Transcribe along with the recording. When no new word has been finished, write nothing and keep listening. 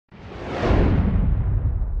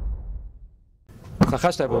Θα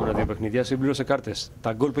χάσει τα επόμενα δύο παιχνίδια, συμπλήρωσε κάρτες.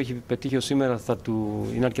 Τα γκολ που έχει πετύχει ως σήμερα θα του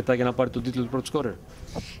είναι αρκετά για να πάρει τον τίτλο του πρώτου σκόρερ.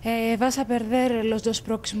 Vas a perder los dos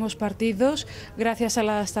próximos partidos gracias a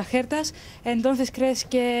las tarjetas. Entonces, ¿crees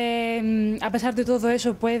que a pesar de todo eso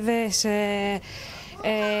puedes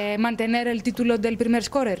mantener el título del primer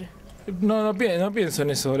scorer? No pienso en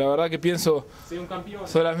eso, la verdad que pienso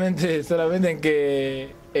solamente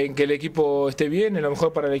en que el equipo esté bien, en lo mejor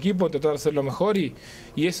para el equipo, tratar de hacer lo mejor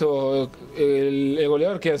y eso, el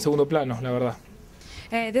goleador queda en segundo plano, la verdad.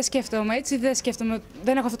 Δεν σκέφτομαι έτσι,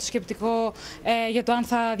 δεν έχω αυτό το σκεπτικό για το αν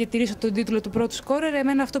θα διατηρήσω τον τίτλο του πρώτου σκόρερ.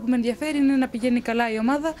 Εμένα αυτό που με ενδιαφέρει είναι να πηγαίνει καλά η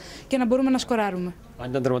ομάδα και να μπορούμε να σκοράρουμε. Αν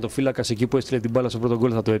ήταν τερματοφύλακας εκεί που έστειλε την μπάλα στο πρώτο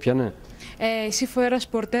γκολ, θα το έπιανε. Si fueras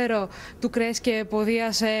portero, ¿tú crees que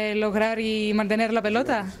podías lograr y mantener la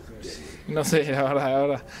pelota? No sé, la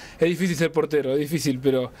verdad. Es difícil ser portero, es difícil,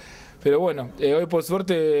 pero bueno, hoy por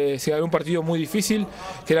suerte se ganó un partido muy difícil,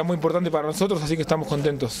 que era muy importante para nosotros, así que estamos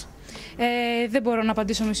contentos. Δεν μπορώ να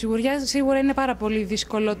απαντήσω με σιγουριά. Σίγουρα είναι πάρα πολύ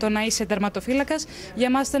δύσκολο το να είσαι τερματοφύλακας.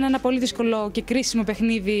 Για μας ήταν ένα πολύ δύσκολο και κρίσιμο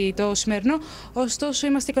παιχνίδι το σημερινό. Ωστόσο,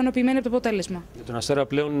 είμαστε ικανοποιημένοι από το αποτέλεσμα. Για τον Αστέρα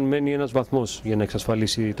πλέον μένει ένας βαθμός για να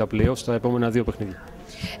εξασφαλίσει τα play-offs στα επόμενα δύο παιχνίδια.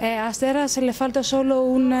 Asteras le falta solo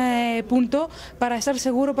un punto para estar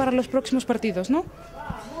seguro para los próximos partidos, ¿no?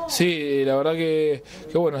 Sí, la verdad que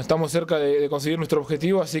bueno, estamos cerca de conseguir nuestro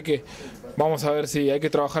objetivo, así que vamos a ver si hay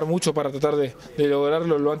que trabajar mucho para tratar de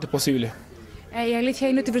lograrlo lo antes posible. Η αλήθεια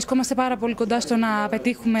είναι ότι βρισκόμαστε πάρα πολύ κοντά στο να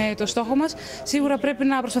πετύχουμε το στόχο μας. Σίγουρα πρέπει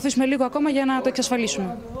να προσπαθήσουμε λίγο ακόμα για να το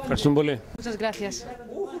εξασφαλίσουμε. Ευχαριστούμε πολύ. Muchas gracias.